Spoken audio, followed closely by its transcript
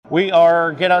We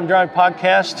are Get On Drive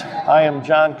Podcast. I am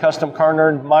John Custom Car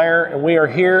Nerd Meyer, and we are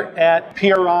here at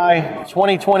PRI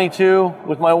 2022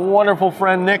 with my wonderful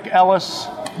friend Nick Ellis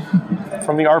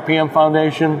from the RPM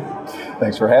Foundation.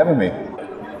 Thanks for having me.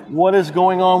 What is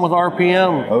going on with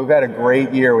RPM? Well, we've had a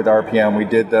great year with RPM. We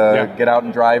did the Get Out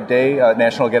and Drive Day,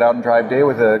 National Get Out and Drive Day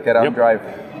with the Get Out and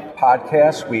Drive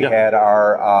podcast. We had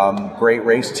our great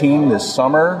race team this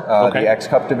summer, the X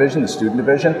Cup division, the student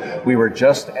division. We were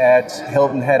just at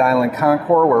Hilton Head Island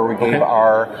Concours where we gave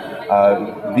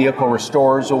our Vehicle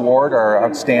Restorers Award, our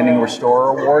Outstanding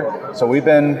Restorer Award. So we've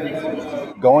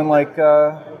been going like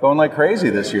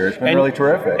crazy this year. It's been really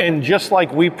terrific. And just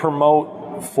like we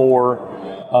promote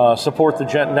for support the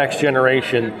next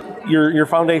generation, your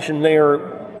foundation, they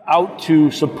are out to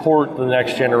support the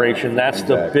next generation. That's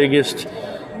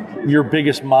your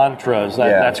biggest mantra,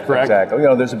 that's correct? Exactly. You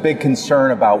know, there's a big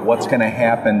concern about what's going to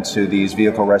happen to these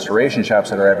vehicle restoration shops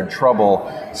that are having trouble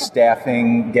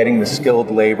staffing, getting the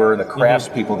skilled labor, the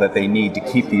craftspeople that they need to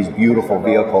keep these beautiful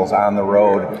vehicles on the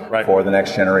road for the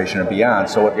next generation and beyond.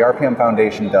 So what the RPM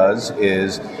Foundation does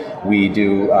is we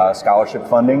do scholarship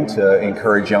funding to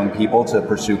encourage young people to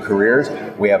pursue careers.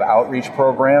 We have outreach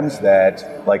programs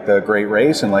that, like the Great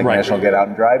Race and like National Get Out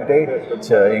and Drive Day,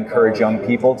 to encourage young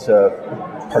people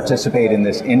to participate in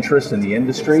this interest in the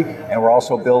industry. And we're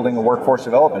also building a workforce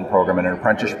development program, an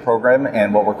apprenticeship program,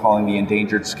 and what we're calling the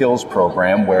Endangered Skills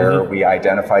Program, where we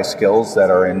identify skills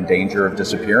that are in danger of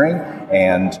disappearing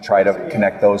and try to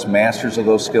connect those masters of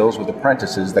those skills with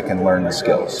apprentices that can learn the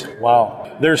skills. Wow.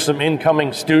 There's some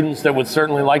incoming students that would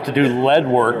certainly like to do lead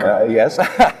work. Yes.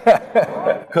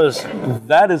 Because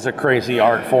that is a crazy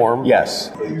art form.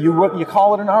 Yes. You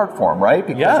call it an art form, right?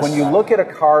 Because when you look at a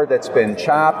car that's been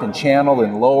chopped and channeled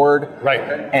and lowered,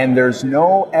 and there's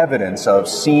no evidence of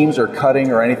seams or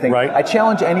cutting or anything, I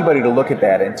challenge anybody to look at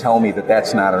that and tell me that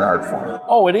that's not an art form.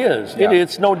 Oh, it is. Yeah.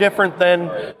 It's no different than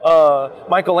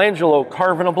Michelangelo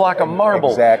carving a block of marble.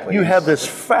 Exactly. You have this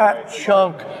fat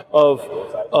chunk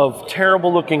of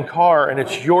terrible looking car, and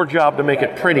it's your job to make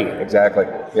it pretty. Exactly.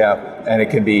 Yeah. And it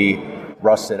can be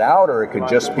rusted out, or it could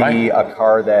just be a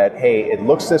car that, hey, it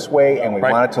looks this way and we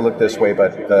want it to look this way,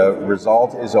 but the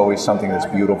result is always something that's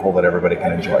beautiful that everybody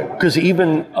can enjoy. Because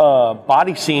even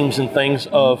body seams and things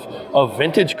of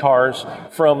vintage cars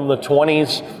from the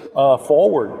 20s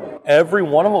forward, every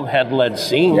one of them had lead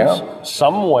seams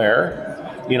somewhere.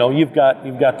 You know, you've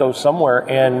got those somewhere,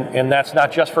 and that's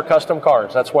not just for custom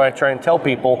cars. That's why I try and tell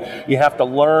people you have to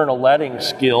learn a leading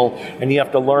skill, and you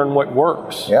have to learn what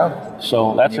works. Yeah.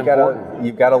 So that's important.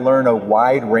 You've got to learn a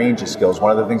wide range of skills.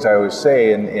 One of the things I always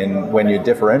say in when you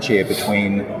differentiate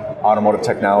between automotive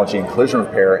technology and collision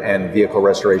repair and vehicle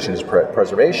restoration and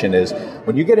preservation is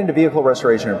when you get into vehicle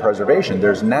restoration and preservation,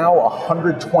 there's now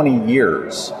 120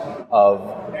 years of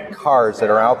cars that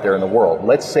are out there in the world.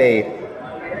 Let's say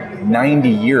 90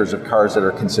 years of cars that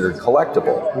are considered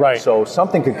collectible. Right. So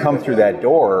something could come through that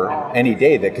door any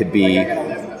day that could be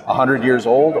 100 years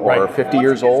old or 50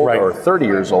 years old or 30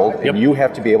 years old, and you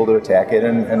have to be able to attack it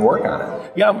and work on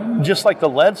it. Yeah, just like the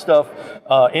lead stuff,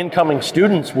 incoming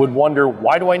students would wonder,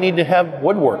 why do I need to have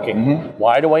woodworking?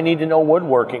 Why do I need to know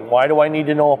woodworking? Why do I need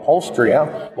to know upholstery?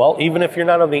 Yeah. Well, even if you're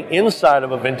not on the inside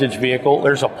of a vintage vehicle,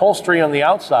 there's upholstery on the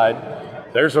outside,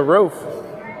 there's a roof.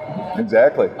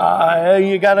 Exactly.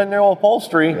 You got to know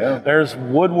upholstery. Yeah. There's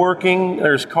woodworking.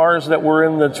 There's cars that were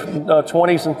in the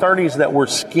 20s and 30s that were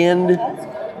skinned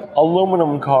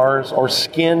aluminum cars or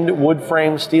skinned wood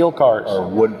frame steel cars. Or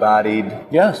wood-bodied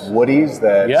woodies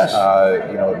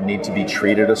that need to be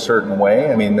treated a certain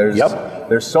way. I mean,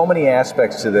 there's so many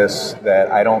aspects to this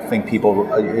that I don't think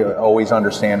people always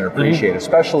understand and appreciate,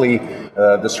 especially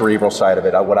the cerebral side of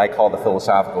it, what I call the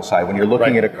philosophical side. When you're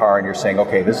looking at a car and you're saying,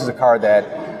 okay, this is a car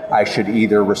that I should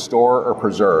either restore or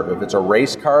preserve. If it's a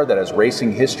race car that has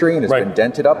racing history and has been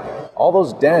dented up, all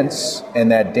those dents and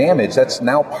that damage, that's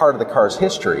now part of the car's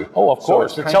history. Oh, of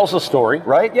course. It tells a story.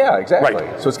 Right? Yeah, exactly.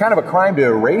 So it's kind of a crime to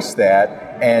erase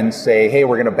that and say, hey,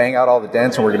 we're going to bang out all the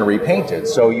dents and we're going to repaint it.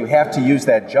 So you have to use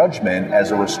that judgment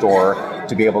as a restorer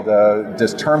to be able to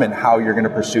determine how you're going to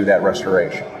pursue that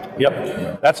restoration.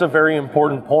 Yep. That's a very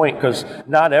important point, because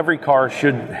not every car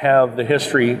should have the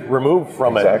history removed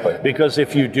from it. Because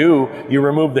if you do, you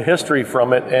remove the history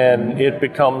from it and it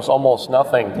becomes almost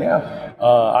nothing. Yeah.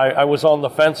 I was on the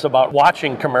fence about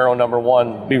watching Camaro number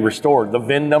 1 be restored. The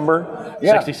VIN number,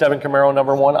 67 Camaro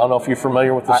number 1. I don't know if you're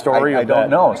familiar with the story. I don't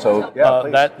know. So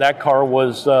that car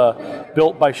was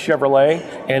built by Chevrolet,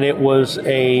 and it was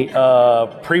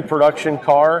a pre-production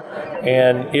car,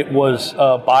 and it was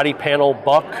body panel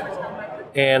buck,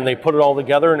 and they put it all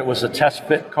together, and it was a test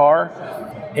fit car.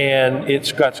 and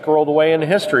it's got squirreled away in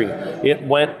history. It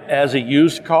went as a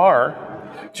used car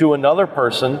to another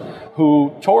person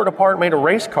who tore it apart, made a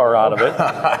race car out of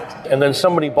it, and then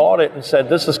somebody bought it and said,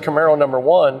 this is Camaro number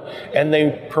 1, and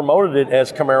they promoted it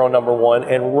as Camaro number 1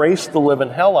 and raced the living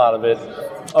hell out of it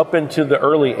up into the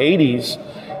early 80s,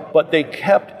 but they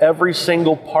kept every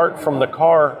single part from the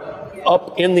car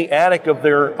up in the attic of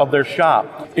their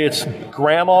shop. It's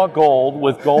grandma gold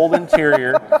with gold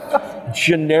interior,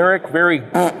 generic, very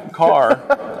car,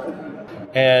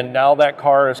 and now that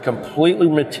car is completely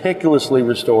meticulously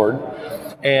restored.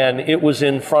 And it was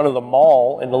in front of the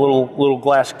mall in the little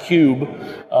glass cube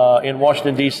in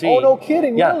Washington, D.C. Oh, no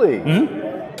kidding, yeah. really?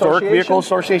 Mm-hmm. Historic Vehicle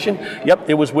Association. Yep,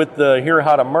 it was with the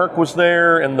Hirohata Merc was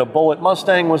there, and the Bullitt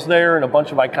Mustang was there, and a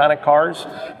bunch of iconic cars.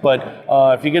 But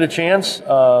if you get a chance,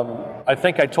 I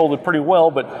think I told it pretty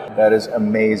well. But that is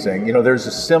amazing. You know, there's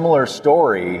a similar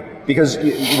story, because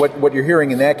what you're hearing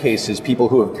in that case is people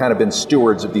who have kind of been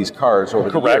stewards of these cars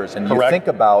over the years, and you think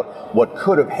about what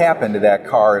could have happened to that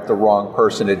car if the wrong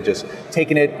person had just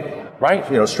taken it. Right.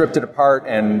 You know, stripped it apart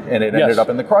and it ended up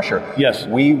in the crusher. Yes.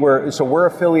 We're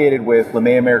affiliated with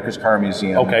LeMay America's Car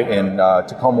Museum in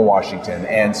Tacoma, Washington,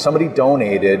 and somebody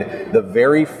donated the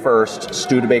very first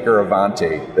Studebaker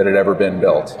Avanti that had ever been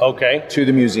built to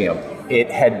the museum. It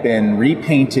had been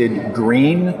repainted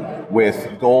green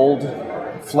with gold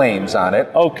flames on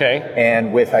it.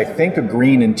 And with, I think, a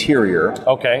green interior.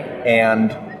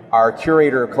 And our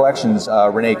curator of collections,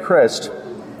 Renee Christ,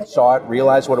 saw it,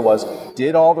 realized what it was,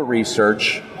 did all the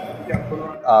research,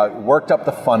 worked up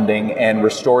the funding, and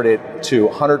restored it to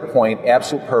 100-point,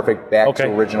 absolute perfect, back to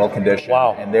original condition.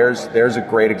 Wow. And there's a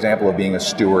great example of being a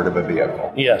steward of a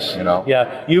vehicle. Yes. You know?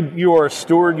 Yeah. You are a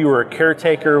steward, you are a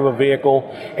caretaker of a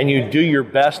vehicle, and you do your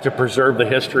best to preserve the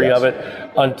history of it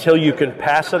until you can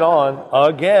pass it on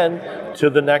again to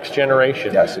the next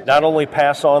generation. Yes, exactly. Not only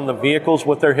pass on the vehicles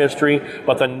with their history,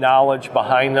 but the knowledge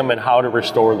behind them and how to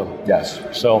restore them. Yes.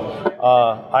 So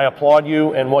I applaud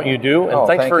you and what you do, and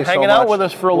thanks for hanging out with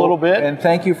us for a little bit. And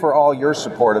thank you for all your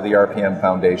support of the RPM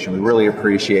Foundation. We really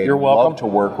appreciate it. You're welcome. Love to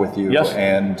work with you. Yes.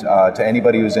 And to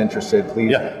anybody who's interested,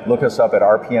 please look us up at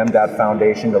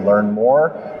rpm.foundation to learn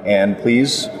more, and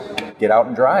please get out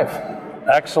and drive.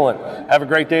 Excellent. Have a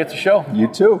great day at the show. You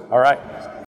too. All right.